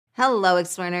Hello,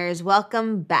 Explorers.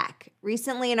 Welcome back.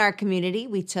 Recently in our community,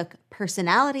 we took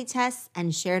personality tests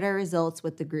and shared our results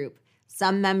with the group.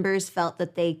 Some members felt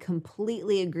that they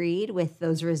completely agreed with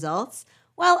those results,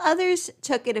 while others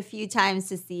took it a few times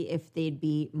to see if they'd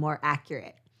be more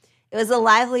accurate. It was a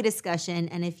lively discussion,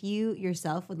 and if you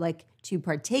yourself would like to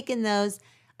partake in those,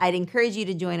 I'd encourage you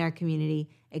to join our community,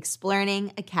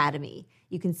 Explearning Academy.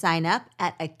 You can sign up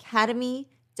at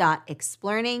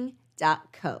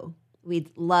academy.explearning.co.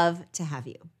 We'd love to have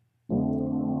you.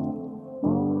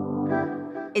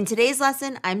 In today's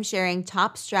lesson, I'm sharing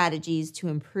top strategies to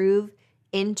improve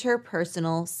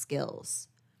interpersonal skills.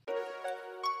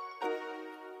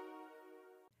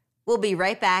 We'll be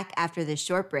right back after this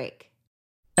short break.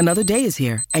 Another day is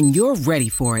here, and you're ready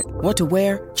for it. What to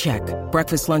wear? Check.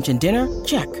 Breakfast, lunch, and dinner?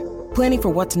 Check. Planning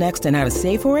for what's next and how to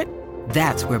save for it?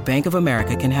 That's where Bank of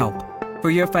America can help. For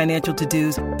your financial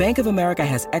to-dos, Bank of America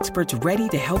has experts ready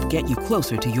to help get you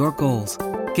closer to your goals.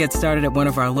 Get started at one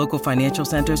of our local financial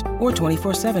centers or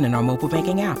 24/7 in our mobile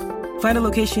banking app. Find a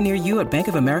location near you at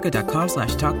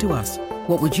bankofamerica.com/talktous.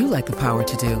 What would you like the power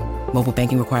to do? Mobile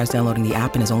banking requires downloading the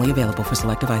app and is only available for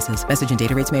select devices. Message and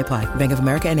data rates may apply. Bank of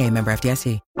America N.A., member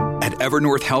FDIC. At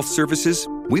Evernorth Health Services,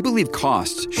 we believe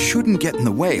costs shouldn't get in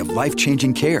the way of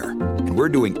life-changing care, and we're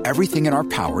doing everything in our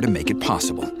power to make it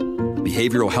possible.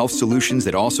 Behavioral health solutions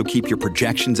that also keep your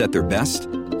projections at their best?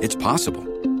 It's possible.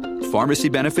 Pharmacy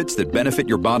benefits that benefit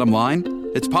your bottom line?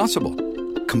 It's possible.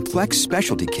 Complex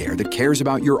specialty care that cares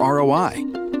about your ROI?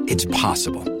 It's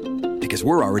possible. Because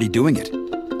we're already doing it.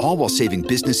 All while saving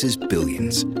businesses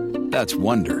billions. That's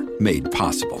Wonder made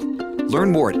possible.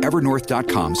 Learn more at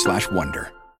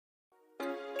evernorth.com/wonder.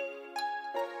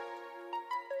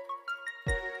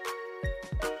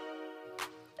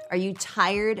 Are you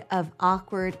tired of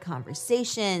awkward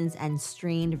conversations and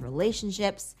strained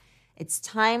relationships? It's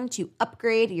time to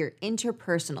upgrade your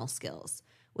interpersonal skills.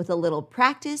 With a little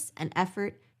practice and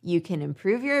effort, you can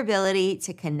improve your ability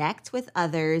to connect with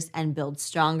others and build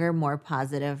stronger, more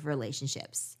positive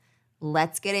relationships.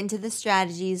 Let's get into the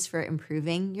strategies for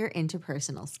improving your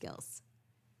interpersonal skills.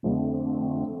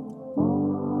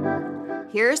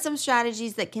 Here are some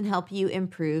strategies that can help you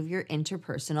improve your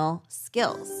interpersonal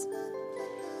skills.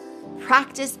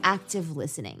 Practice active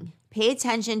listening. Pay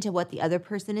attention to what the other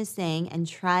person is saying and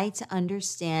try to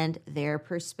understand their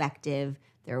perspective,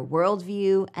 their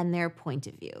worldview, and their point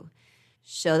of view.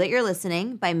 Show that you're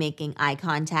listening by making eye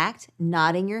contact,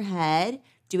 nodding your head,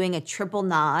 doing a triple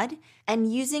nod,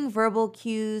 and using verbal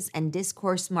cues and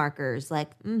discourse markers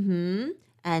like and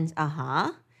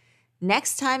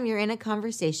Next time you're in a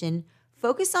conversation,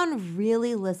 focus on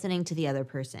really listening to the other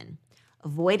person.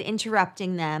 Avoid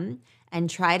interrupting them and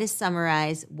try to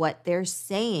summarize what they're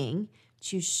saying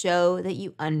to show that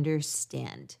you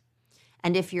understand.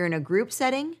 And if you're in a group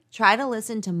setting, try to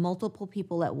listen to multiple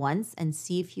people at once and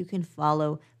see if you can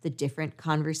follow the different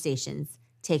conversations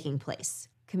taking place.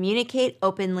 Communicate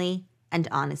openly and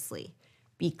honestly.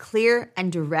 Be clear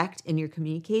and direct in your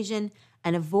communication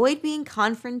and avoid being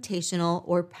confrontational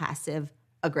or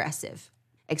passive-aggressive.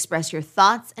 Express your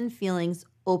thoughts and feelings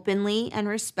openly and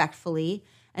respectfully,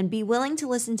 and be willing to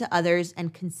listen to others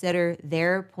and consider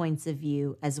their points of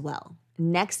view as well.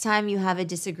 Next time you have a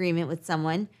disagreement with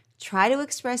someone, try to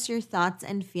express your thoughts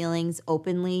and feelings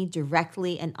openly,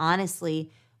 directly, and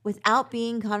honestly without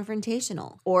being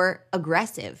confrontational or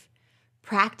aggressive.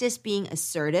 Practice being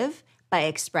assertive by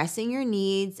expressing your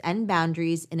needs and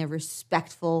boundaries in a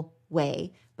respectful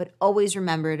way, but always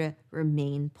remember to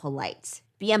remain polite.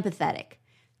 Be empathetic.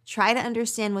 Try to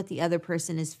understand what the other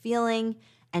person is feeling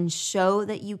and show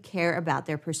that you care about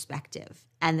their perspective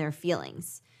and their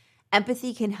feelings.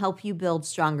 Empathy can help you build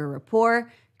stronger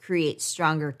rapport, create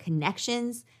stronger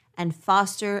connections, and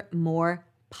foster more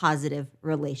positive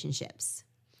relationships.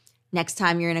 Next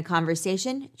time you're in a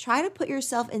conversation, try to put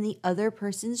yourself in the other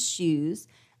person's shoes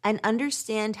and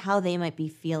understand how they might be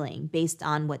feeling based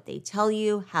on what they tell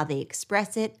you, how they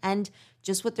express it, and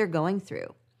just what they're going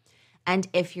through. And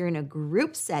if you're in a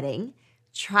group setting,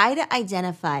 try to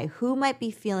identify who might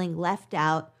be feeling left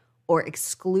out or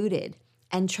excluded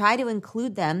and try to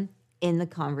include them in the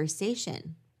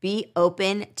conversation. Be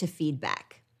open to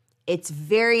feedback. It's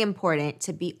very important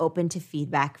to be open to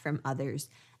feedback from others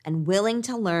and willing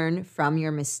to learn from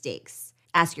your mistakes.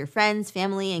 Ask your friends,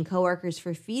 family, and coworkers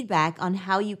for feedback on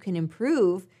how you can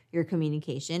improve your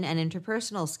communication and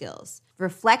interpersonal skills.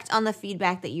 Reflect on the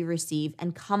feedback that you receive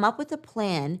and come up with a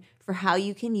plan for how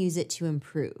you can use it to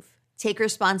improve. Take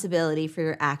responsibility for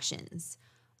your actions.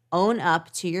 Own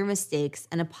up to your mistakes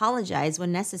and apologize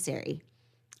when necessary.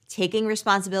 Taking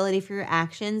responsibility for your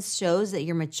actions shows that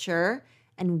you're mature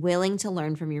and willing to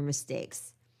learn from your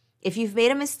mistakes. If you've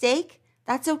made a mistake,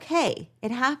 that's okay.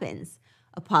 It happens.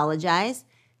 Apologize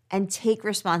and take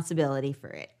responsibility for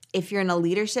it. If you're in a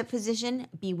leadership position,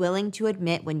 be willing to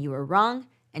admit when you are wrong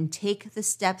and take the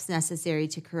steps necessary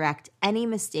to correct any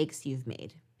mistakes you've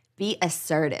made. Be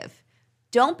assertive.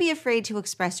 Don't be afraid to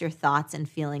express your thoughts and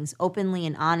feelings openly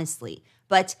and honestly,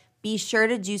 but be sure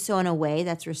to do so in a way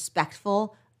that's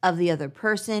respectful of the other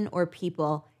person or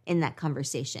people in that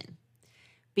conversation.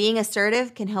 Being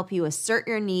assertive can help you assert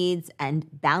your needs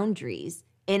and boundaries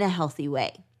in a healthy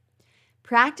way.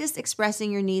 Practice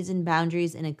expressing your needs and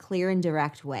boundaries in a clear and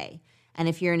direct way. And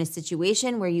if you're in a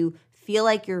situation where you feel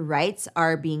like your rights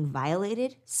are being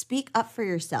violated, speak up for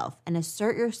yourself and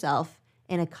assert yourself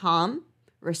in a calm,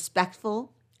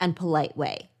 respectful, and polite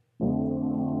way.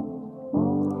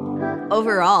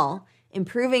 Overall,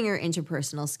 improving your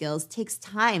interpersonal skills takes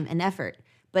time and effort,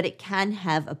 but it can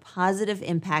have a positive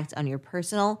impact on your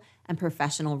personal and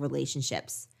professional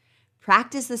relationships.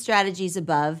 Practice the strategies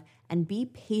above and be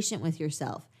patient with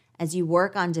yourself as you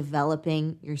work on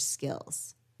developing your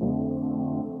skills.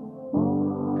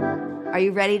 Are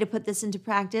you ready to put this into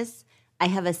practice? I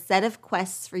have a set of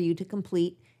quests for you to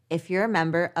complete if you're a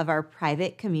member of our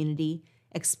private community,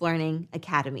 Exploring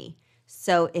Academy.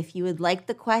 So if you would like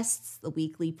the quests, the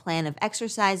weekly plan of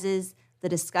exercises, the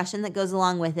discussion that goes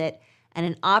along with it, and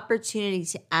an opportunity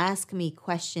to ask me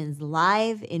questions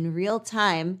live in real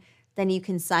time, then you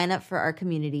can sign up for our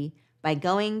community by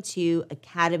going to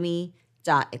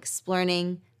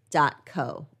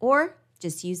academy.explearning.co or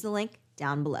just use the link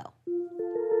down below.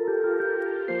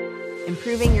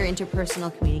 Improving your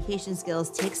interpersonal communication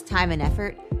skills takes time and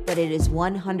effort, but it is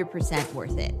 100%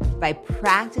 worth it. By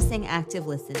practicing active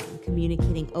listening,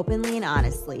 communicating openly and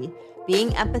honestly,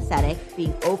 being empathetic,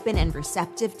 being open and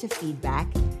receptive to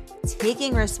feedback,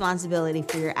 taking responsibility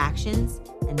for your actions,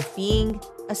 and being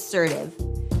assertive,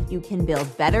 you can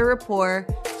build better rapport,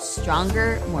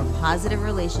 stronger, more positive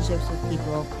relationships with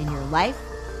people in your life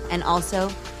and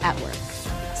also at work.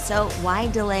 So why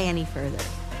delay any further?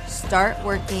 Start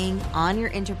working on your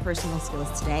interpersonal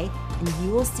skills today, and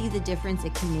you will see the difference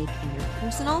it can make in your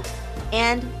personal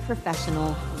and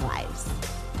professional lives.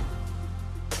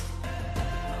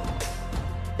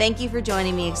 Thank you for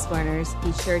joining me, Explorers.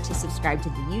 Be sure to subscribe to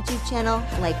the YouTube channel,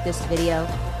 like this video,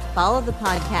 follow the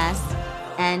podcast,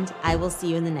 and I will see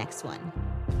you in the next one.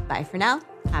 Bye for now.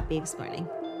 Happy exploring.